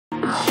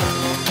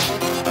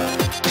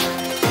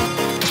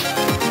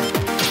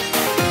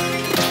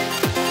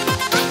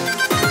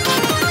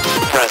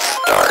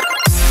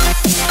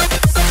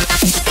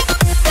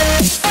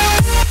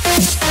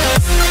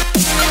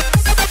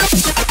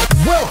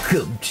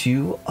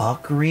to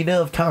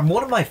Ocarina of Time,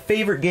 one of my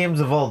favorite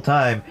games of all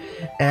time,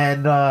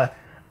 and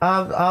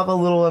I'm a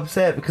little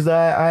upset because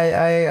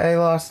I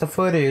lost the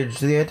footage,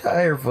 the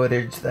entire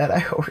footage that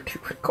I already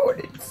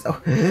recorded. So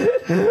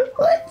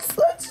let's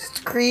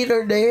just create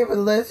our name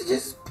and let's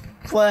just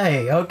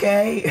play,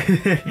 okay?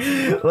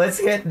 let's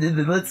get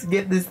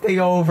this thing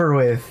over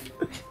with.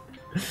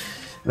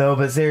 No,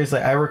 but seriously,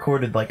 I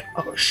recorded like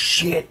a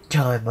shit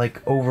ton,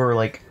 like over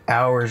like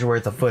hours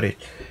worth of footage,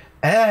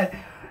 and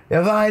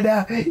you find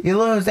out you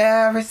lose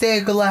every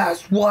single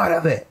last one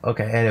of it.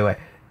 Okay, anyway,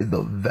 in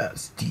the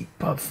vast deep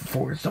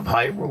forest of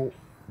Hyrule,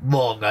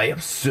 long I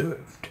have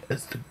served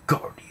as the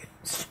guardian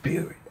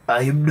spirit.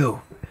 I am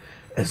known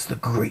as the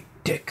Great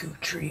Deku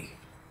Tree.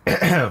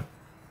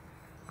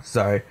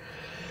 Sorry.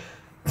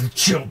 The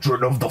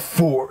children of the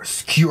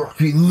forest,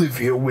 Kyorki, live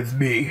here with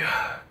me.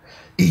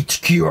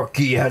 Each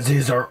Kyorki has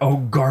his or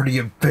own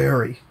guardian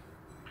fairy.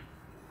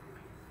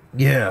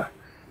 Yeah,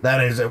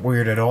 that isn't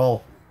weird at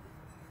all.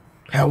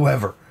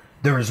 However,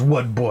 there is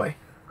one boy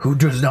who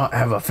does not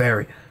have a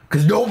fairy,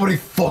 because nobody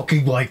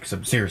fucking likes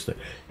him. Seriously,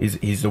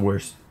 he's the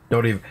worst.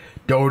 Don't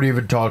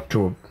even talk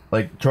to him.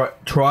 Like,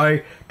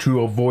 try to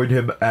avoid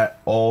him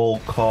at all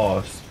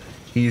costs.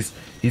 He's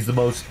the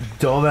most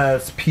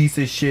dumbass piece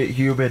of shit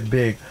human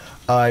being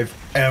I've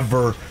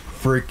ever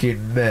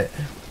freaking met.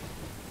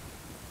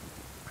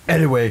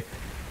 Anyway,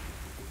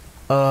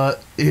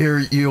 here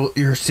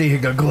you're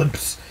seeing a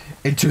glimpse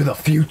into the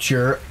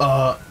future.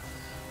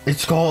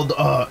 It's called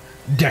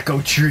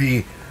Deku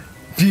Tree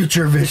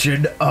Future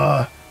Vision.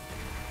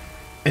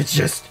 It's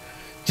just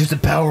a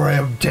power I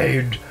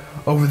obtained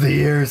over the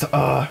years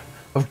of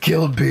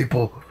killing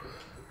people.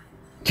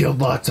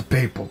 Killed lots of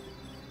people.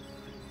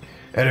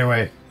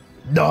 Anyway,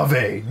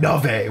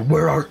 Navi,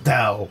 where art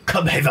thou?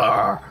 Come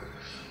hither.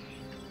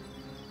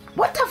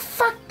 What the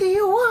fuck do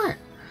you want?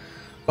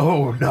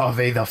 Oh,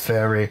 Navi the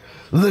fairy,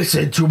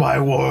 listen to my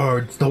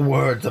words, the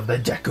words of the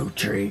Deku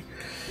Tree.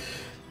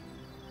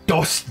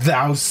 Dost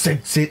thou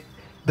sense it,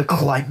 the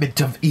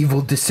climate of evil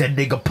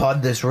descending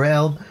upon this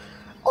realm?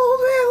 Old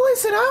man,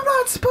 listen, I'm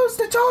not supposed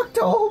to talk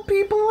to old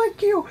people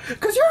like you,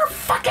 because you're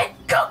fucking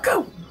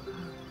cuckoo.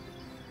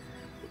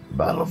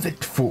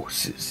 Malevolent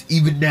forces,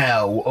 even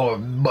now, are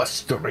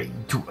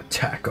mustering to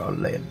attack our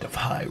land of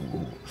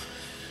Hyrule.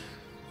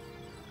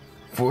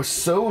 For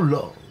so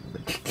long, the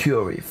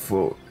Kikuri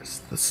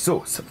Forest, the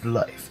source of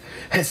life,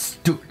 has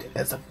stood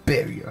as a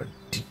barrier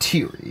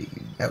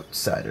deterring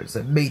outsiders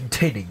and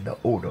maintaining the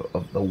order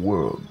of the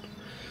world.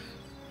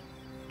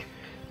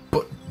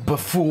 But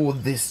before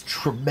this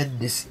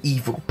tremendous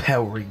evil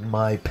powering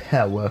my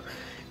power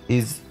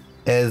is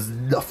as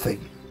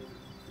nothing,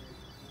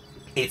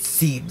 it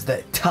seems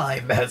that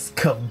time has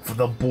come for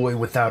the boy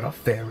without a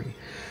fairy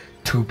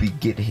to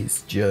begin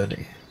his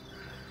journey.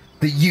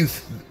 The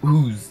youth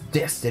whose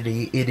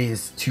destiny it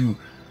is to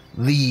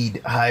lead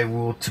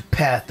Hyrule to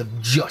path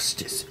of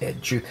justice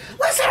and truth.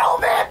 Listen, old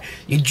man,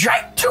 you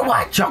drank too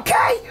much,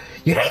 okay?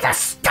 You need to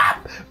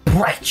stop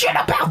preaching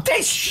about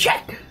this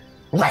shit.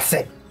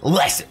 Listen,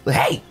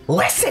 hey,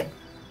 listen.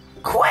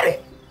 Quit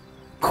it.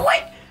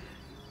 Quit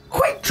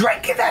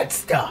drinking that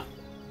stuff.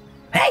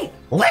 Hey,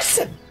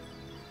 listen.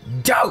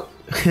 Don't.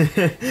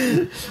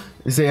 You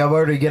see, I'm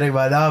already getting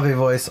my Navi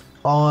voice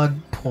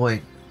on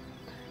point.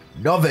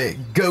 Navi,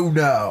 go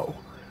now.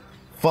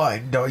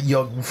 Find our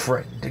young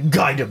friend and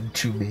guide him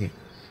to me.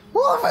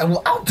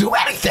 Well, I'll do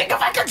anything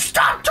if I can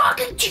stop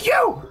talking to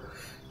you.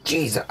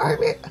 Jeez, I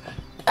mean,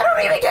 I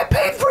don't even get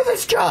paid for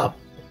this job.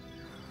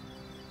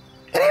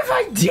 And if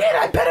I did,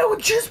 I bet it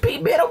would just be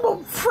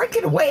minimum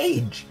freaking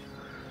wage.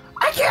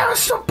 I can't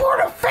support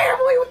a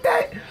family with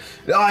that.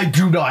 I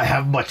do not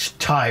have much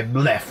time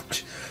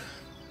left.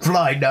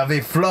 Fly,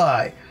 Navi,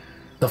 fly.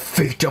 The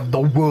fate of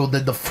the world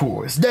and the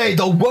forest, nay,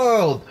 the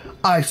world,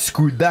 I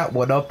screwed that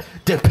one up,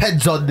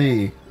 depends on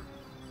thee.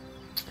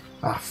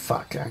 Ah,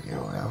 fuck,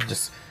 I'm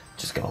just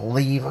gonna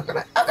leave. I'm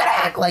gonna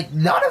act like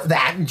none of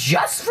that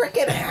just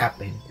freaking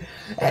happened.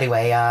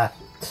 Anyway, I'm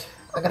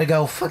gonna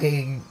go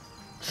fucking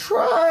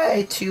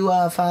try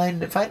to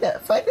find a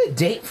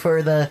date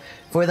for the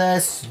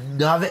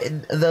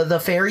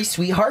fairy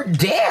sweetheart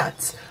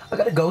dance. I'm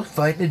gonna go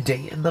find a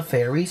date in the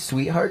fairy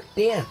sweetheart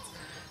dance.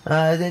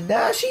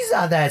 Nah, she's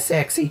not that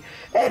sexy.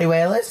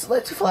 Anyway, let's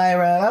fly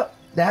around. Oh,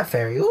 that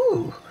fairy.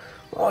 Ooh.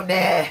 Oh,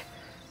 nah,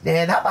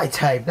 not my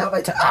type.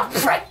 Oh,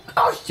 frick.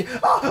 Oh, shit.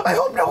 Oh, I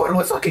hope no one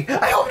was looking. Okay,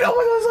 I'm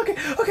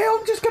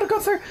just gonna go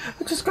through.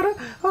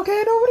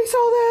 Okay, nobody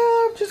saw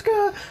that. I'm just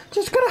gonna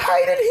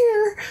hide in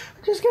here.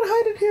 Is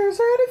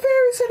there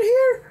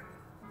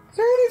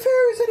any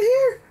fairies in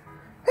here?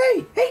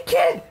 Hey,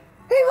 kid.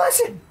 Hey,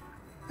 listen.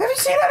 Have you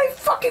seen any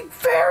fucking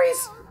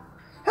fairies?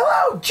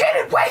 Hello,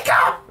 Jaden, wake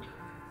up.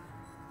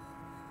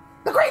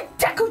 The Great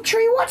Deku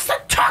Tree wants to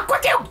talk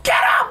with you!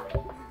 Get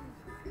up!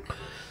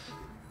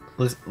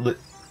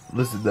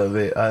 Listen to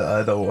me.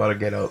 I don't want to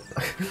get up.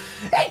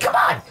 Hey, come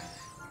on!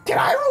 Did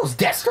Hyrule's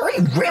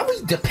destiny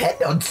really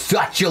depend on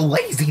such a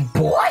lazy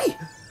boy?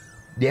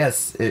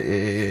 Yes,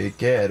 it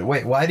can.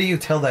 Wait, why do you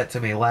tell that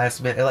to me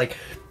last minute? Like,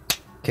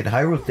 Can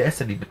Hyrule's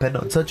destiny depend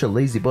on such a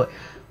lazy boy?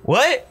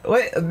 What?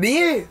 What?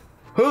 Me?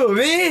 Who?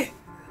 Me?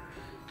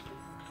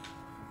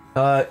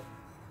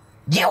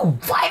 You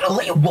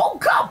finally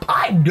woke up!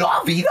 I'm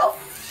Navi the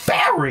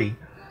Fairy!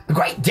 The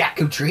Great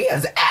Deku Tree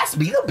has asked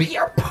me to be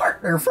your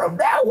partner from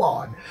now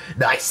on.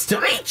 Nice to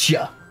meet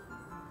you!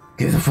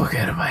 Get the fuck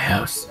out of my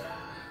house.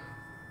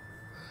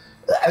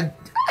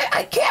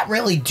 I can't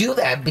really do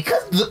that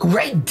because the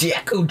Great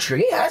Deku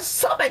Tree has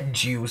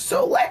summoned you,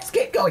 so let's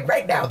get going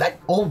right now. That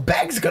old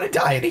bag's gonna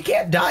die, and he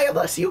can't die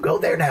unless you go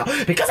there now,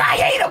 because I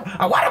hate him!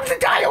 I want him to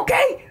die,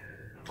 okay?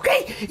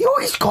 Okay? He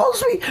always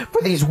calls me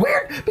for these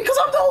weird, because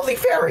I'm the only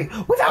fairy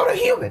without a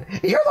human.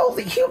 You're the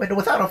only human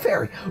without a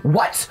fairy.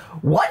 Once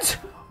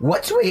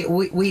we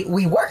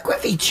work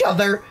with each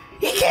other,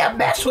 he can't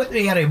mess with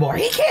me anymore.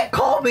 He can't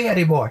call me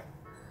anymore.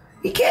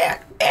 He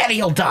can't. And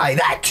he'll die.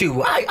 That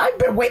too. I've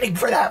been waiting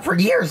for that for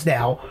years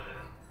now.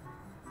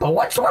 But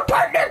once we're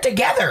partnered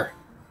together.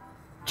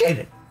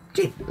 Jaden,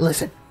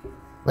 listen.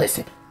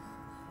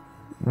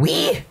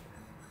 We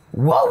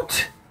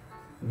won't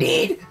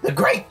need the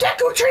Great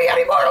Deku Tree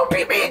anymore. It'll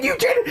be me and you,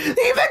 Jaden.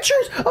 The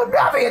Adventures of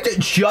Navi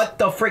and... Shut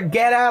the frick.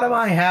 Get out of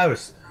my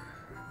house.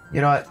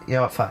 You know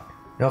what? Fine.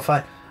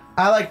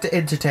 I like to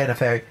entertain a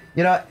fairy.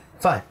 You know what?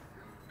 Fine.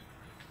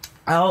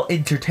 I'll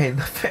entertain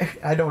the fairy.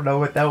 I don't know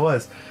what that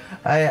was.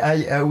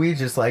 We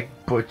just like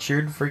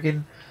butchered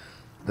freaking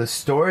the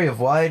story of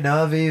why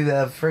Navi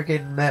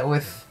freaking met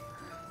with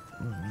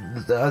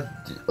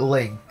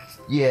Link.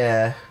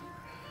 Yeah.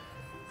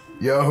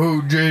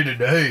 Yahoo, Jaden,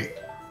 hey.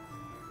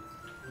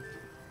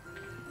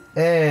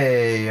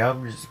 Hey,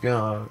 I'm just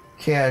gonna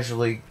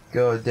casually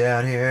go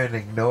down here and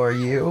ignore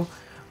you.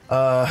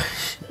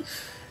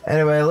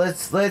 Anyway,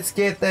 let's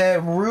get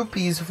that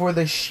rupees for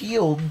the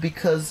shield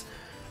because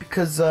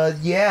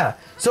yeah.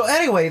 So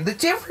anyway, the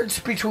difference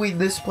between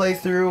this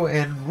playthrough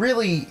and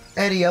really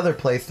any other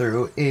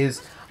playthrough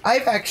is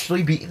I've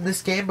actually beaten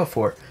this game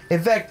before.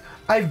 In fact,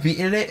 I've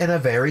beaten it in a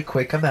very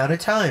quick amount of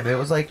time. It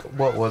was like,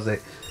 what was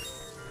it?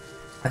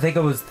 I think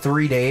it was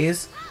 3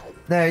 days.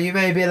 Now, you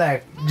may be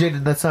like,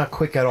 Jaden, that's not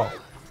quick at all.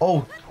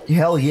 Oh,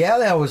 hell yeah,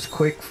 that was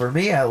quick for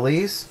me at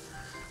least.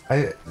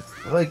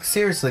 Like,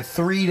 seriously,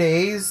 3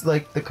 days?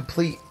 Like, the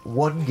complete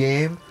one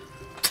game?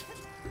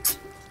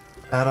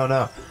 I don't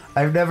know.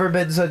 I've never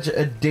been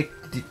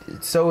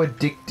so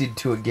addicted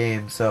to a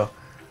game, so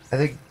I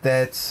think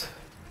that's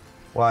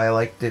why I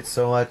liked it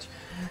so much.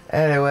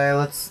 Anyway,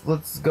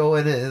 let's go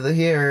in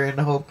here and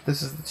hope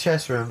this is the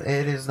chest room.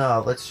 It is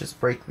not. Let's just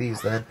break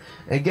these then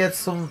and get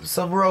some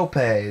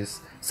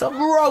ropes. Some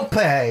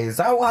ropes!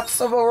 I want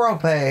some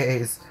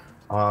ropes!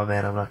 Oh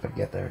man, I'm not gonna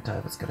get there in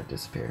time. It's gonna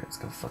disappear. It's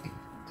gonna fucking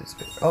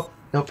disappear. Oh,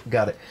 nope,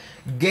 got it.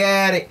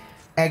 Got it!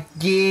 I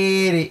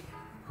get it!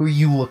 Who are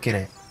you looking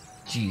at?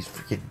 Jeez,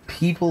 freaking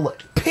people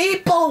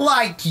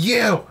like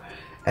you!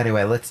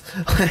 Anyway, let's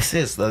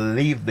just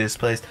leave this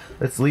place.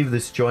 Let's leave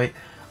this joint.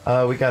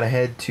 We gotta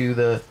head to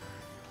the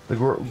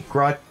Deku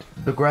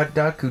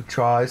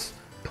Tree's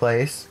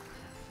place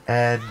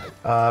and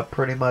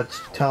pretty much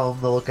tell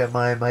him to look at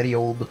my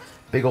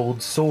big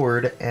old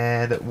sword,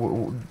 and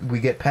we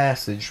get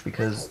passage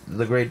because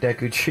the Great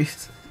Deku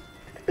Tree's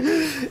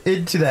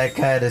into that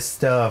kind of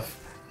stuff.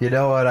 You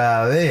know what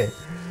I mean?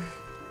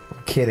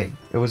 I'm kidding.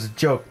 It was a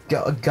joke.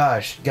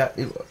 Gosh,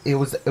 it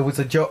was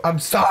a joke. I'm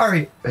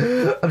sorry.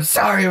 I'm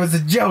sorry. It was a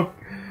joke.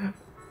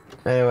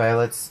 Anyway,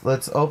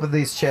 let's open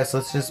these chests.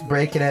 Let's just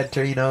break and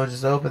enter. You know,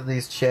 just open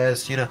these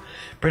chests. You know,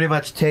 pretty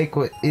much take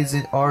what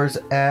isn't ours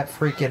at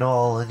freaking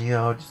all, and you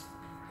know, just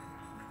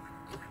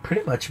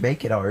pretty much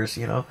make it ours.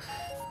 You know,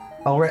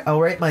 I'll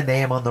write my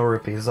name on the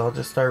rupees. I'll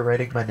just start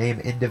writing my name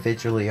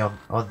individually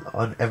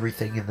on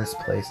everything in this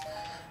place.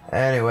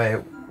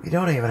 Anyway, we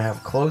don't even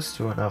have close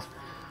to enough.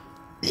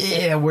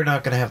 Yeah, we're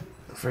not gonna have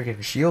a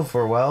freaking shield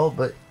for a while,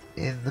 but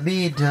in the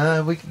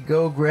meantime, we can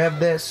go grab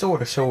that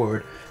sword.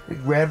 We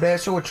can grab that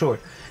sword.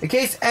 In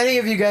case any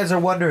of you guys are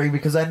wondering,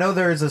 because I know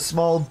there is a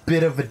small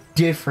bit of a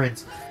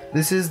difference.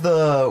 This is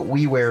the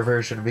WiiWare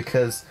version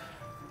because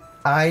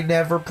I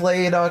never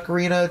played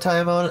Ocarina of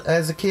Time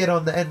as a kid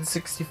on the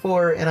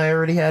N64, and I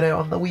already had it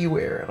on the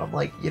WiiWare. And I'm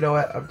like, you know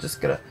what? I'm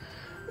just gonna,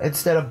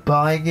 instead of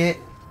buying it,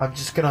 I'm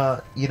just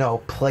gonna, you know,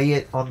 play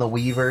it on the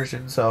Wii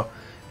version. So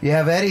if you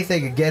have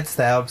anything against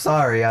that, I'm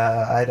sorry.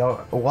 I don't.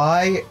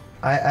 Why?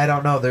 I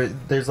don't know.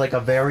 There's like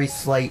a very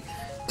slight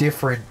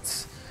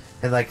difference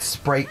in like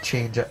sprite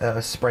change,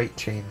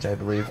 I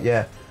believe.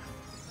 Yeah,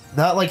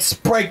 not like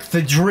Sprite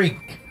the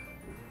drink.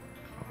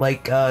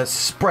 Like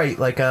Sprite,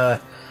 like a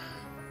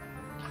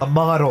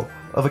model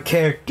of a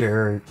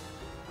character or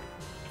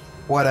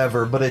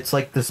whatever, but it's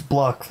like this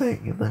block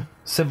thing, and the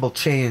symbol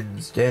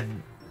changed,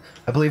 and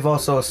I believe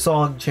also a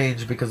song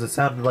changed because it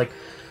sounded like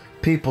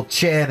people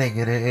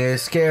chanting, and it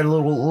scared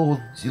little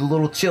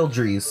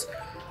childries.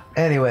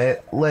 Anyway,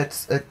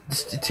 let's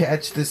just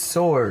attach this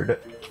sword.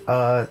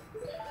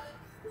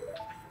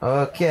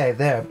 Okay,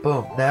 there,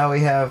 boom. Now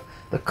we have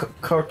the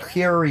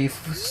Kokiri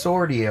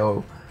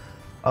Swordio.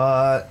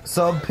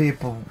 Some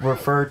people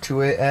refer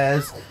to it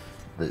as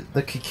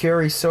the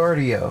Kokiri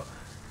Swordio.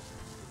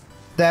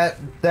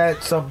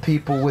 that some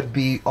people would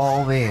be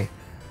all me.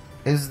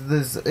 Isn't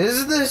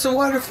this a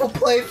wonderful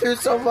playthrough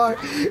so far?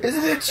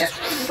 Isn't it just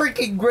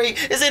freaking great?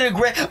 Isn't it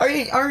great?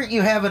 Aren't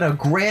you having a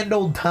grand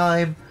old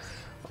time?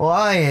 Well,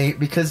 I ain't,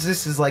 because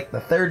this is like the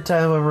 3rd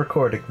time I'm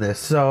recording this.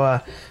 So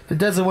if it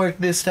doesn't work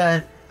this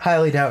time,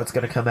 highly doubt it's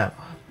gonna come out.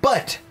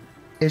 But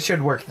it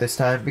should work this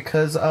time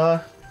because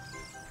I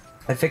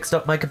fixed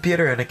up my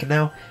computer and it can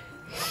now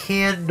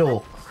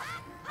handle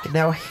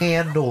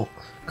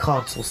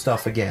console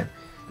stuff again.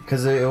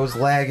 Because it was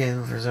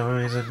lagging for some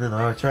reason, and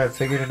I tried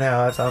figuring it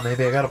out. I thought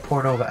maybe I got a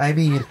porno. I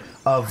mean,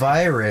 a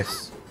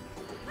virus,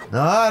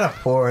 not a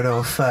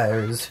porno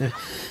virus.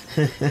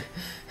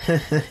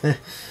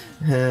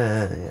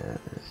 Yeah.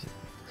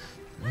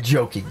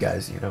 Joking,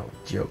 guys. You know,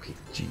 joking.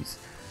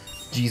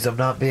 Jeez, I'm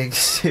not being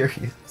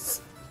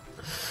serious.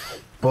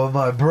 But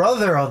my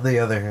brother, on the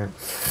other hand,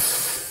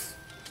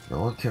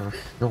 no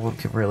one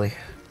can really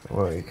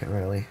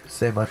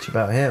say much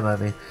about him. I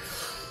mean,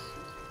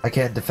 I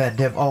can't defend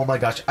him. Oh my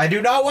gosh. I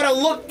do not want to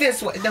look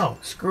this way. No,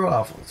 screw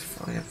off. It's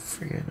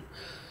freaking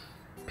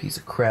piece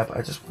of crap.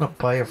 I just want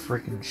to buy a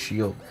freaking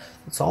shield.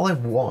 That's all I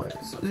want.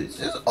 It's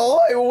just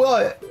all I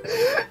want.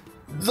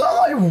 It's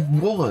all I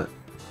want.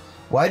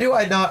 Why do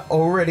I not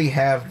already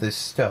have this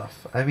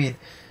stuff? I mean,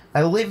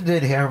 I lived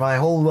in here my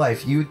whole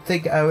life. You'd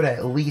think I would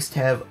at least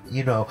have,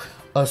 you know,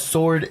 a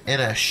sword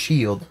and a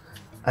shield.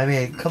 I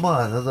mean, come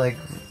on. Like,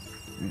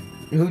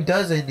 who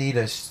doesn't need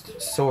a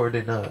sword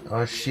and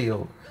a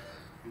shield?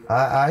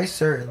 I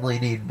certainly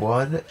need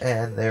one,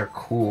 and they're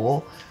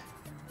cool.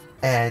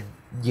 And,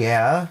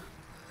 yeah.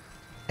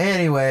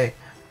 Anyway,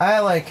 I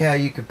like how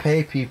you can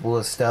pay people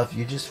with stuff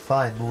you just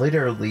find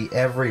literally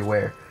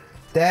everywhere.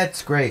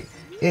 That's great.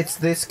 It's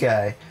this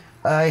guy.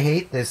 I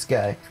hate this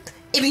guy.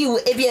 If you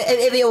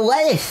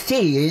want to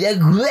see the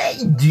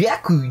great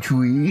Deku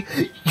tree,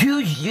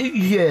 choose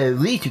at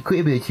least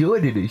equipment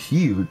sword and a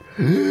shield.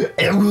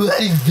 And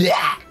what is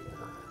that?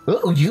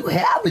 Oh, you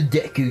have a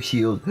Deku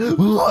shield.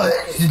 What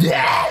is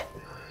that?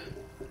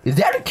 Is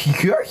that a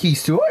Kikiriki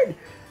sword?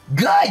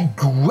 God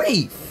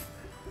grief!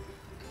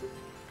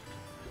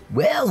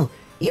 Well,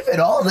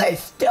 even all that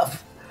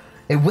stuff,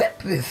 a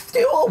whip is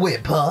still a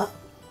whip, huh?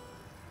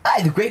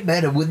 I, the Great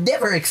Mana, would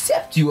never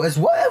accept you as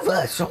one of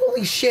us.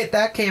 Holy shit,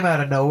 that came out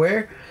of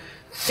nowhere.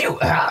 So,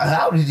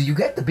 how did you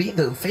get to be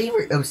the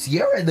favorite of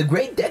Sierra and the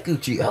Great Deku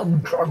tree?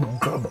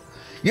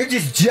 You're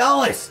just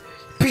jealous!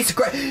 Piece of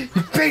crap! You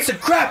piece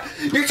of crap!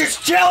 You're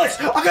just jealous!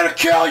 I'm gonna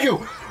kill you!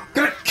 I'm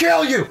gonna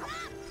kill you!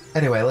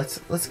 Anyway,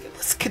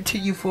 let's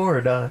continue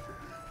forward.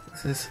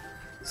 This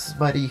is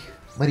mighty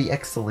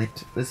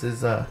excellent. This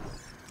is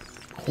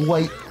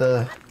quite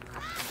the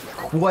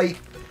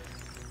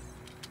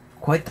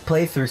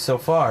playthrough so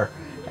far.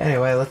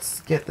 Anyway, let's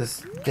get this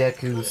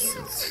Deku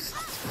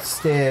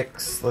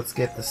sticks. Let's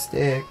get the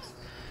sticks.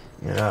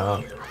 You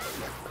know.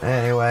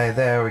 Anyway,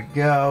 there we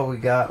go. We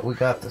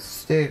got the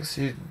sticks.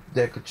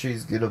 Deku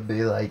Tree's gonna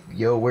be like,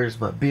 yo, where's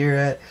my beer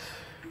at?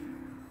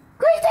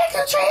 Great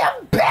Deku Tree,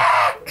 I'm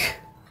back!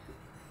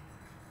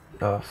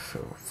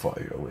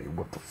 Finally,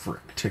 what the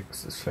frick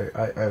takes this fairy?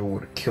 I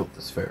would have killed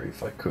this fairy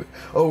if I could.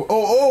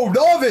 Oh,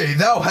 Navi,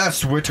 thou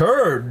hast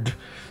returned!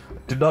 I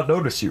did not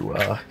notice you.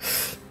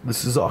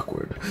 This is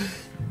awkward.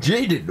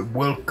 Jaden,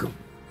 welcome.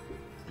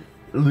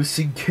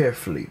 Listen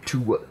carefully to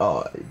what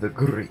I, the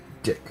Great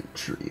Deku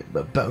Tree, am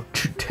about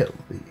to tell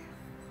thee.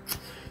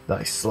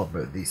 Thy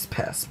slumber these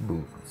past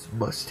moons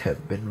must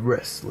have been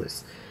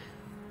restless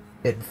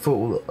and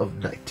full of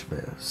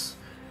nightmares.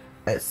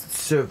 As the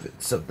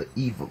servants of the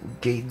evil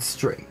gain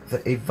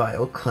strength, a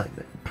vile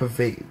climate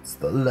pervades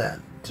the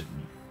land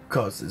and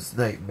causes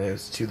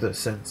nightmares to the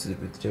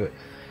sensitive to it.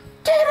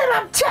 Jaden,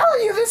 I'm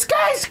telling you, this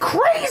guy's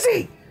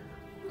crazy!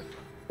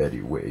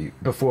 Anyway,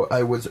 before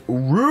I was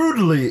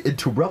rudely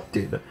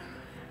interrupted,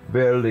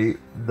 verily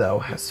thou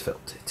hast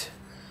felt it.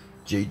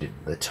 Jaden,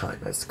 the time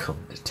has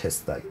come to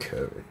test thy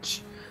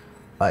courage.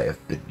 I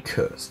have been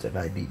cursed, and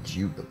I need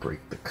you to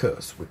break the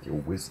curse with your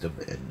wisdom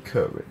and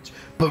courage.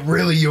 But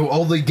really, you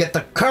only get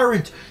the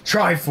courage!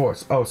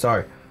 Triforce! Oh,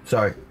 sorry.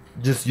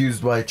 Just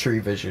used my tree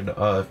vision,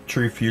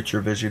 tree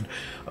future vision.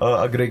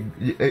 I'm gonna...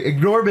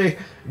 Ignore me!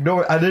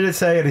 I didn't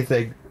say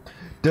anything.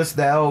 Dost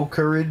thou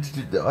courage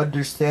to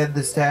understand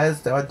this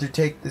task, to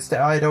undertake this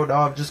task? I don't know,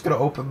 I'm just gonna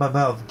open my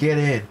mouth. Get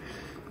in.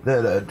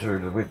 Then enter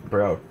with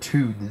brow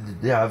to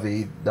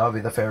Navi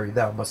the fairy,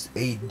 thou must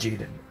aid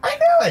Jaden. I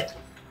knew it!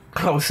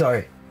 Oh,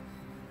 sorry.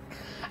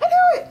 I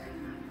knew it!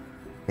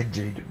 And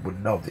Jaden, when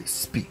Navi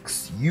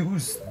speaks,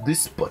 use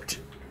this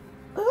button.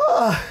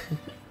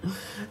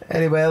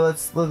 Anyway,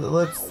 let's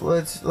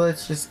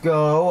just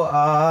go.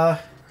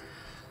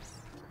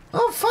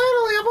 Oh,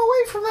 finally, I'm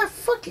away from that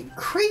fucking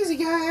crazy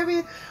guy. I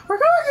mean, we're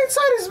going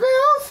inside his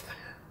mouth,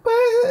 but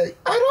I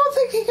don't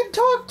think he can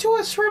talk to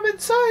us from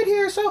inside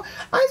here. So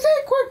I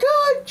think we're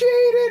good,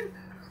 Jaden.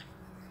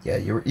 Yeah,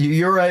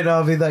 you're right,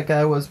 Navi. That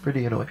guy was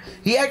pretty annoying.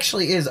 He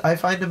actually is. I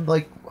find him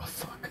like, oh,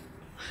 fuck.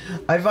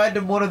 I find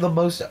him one of the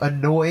most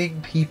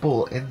annoying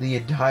people in the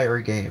entire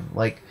game.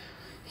 Like,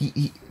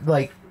 he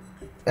like,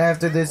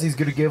 after this, he's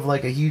gonna give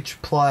like a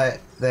huge plot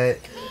that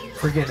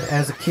freaking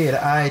as a kid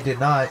I did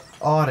not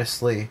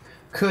honestly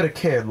could have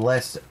cared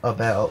less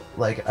about.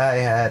 Like, I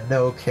had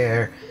no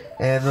care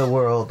in the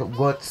world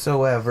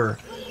whatsoever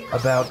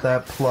about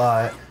that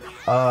plot.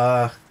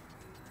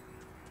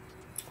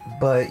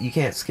 But you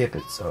can't skip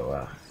it,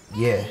 so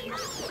yeah.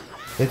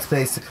 It's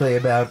basically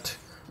about,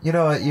 you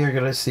know what, you're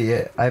gonna see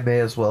it. I may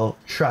as well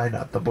try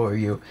not to bore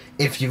you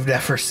if you've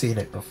never seen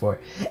it before.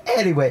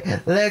 Anyway,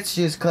 let's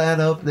just climb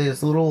up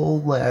this little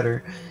old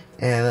ladder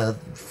and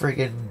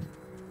friggin',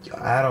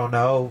 I don't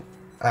know.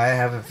 I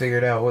haven't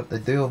figured out what to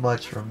do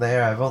much from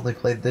there. I've only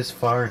played this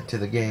far into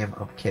the game.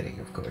 I'm kidding,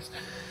 of course.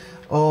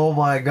 Oh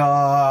my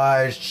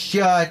gosh,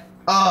 shut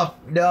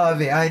up,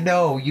 Navi. I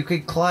know, you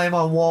can climb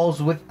on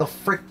walls with the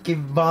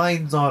freaking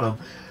vines on them.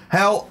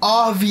 How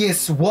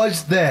obvious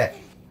was that?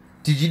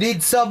 Did you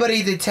need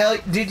somebody to tell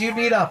you? Did you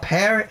need a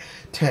parent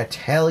to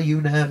tell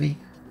you, Navi?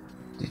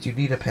 Did you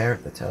need a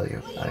parent to tell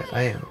you?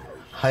 I am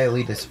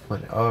highly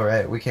disappointed.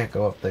 Alright, we can't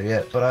go up there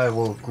yet, but I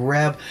will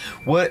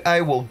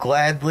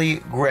gladly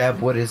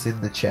grab what is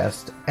in the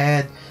chest.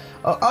 And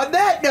on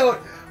that note,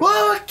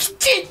 we'll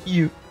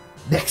continue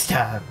next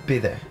time. Be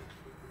there.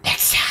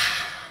 Next time.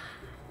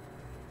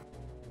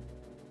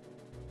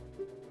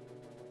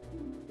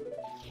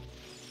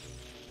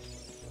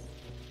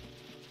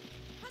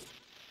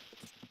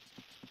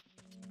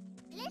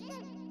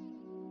 Listen.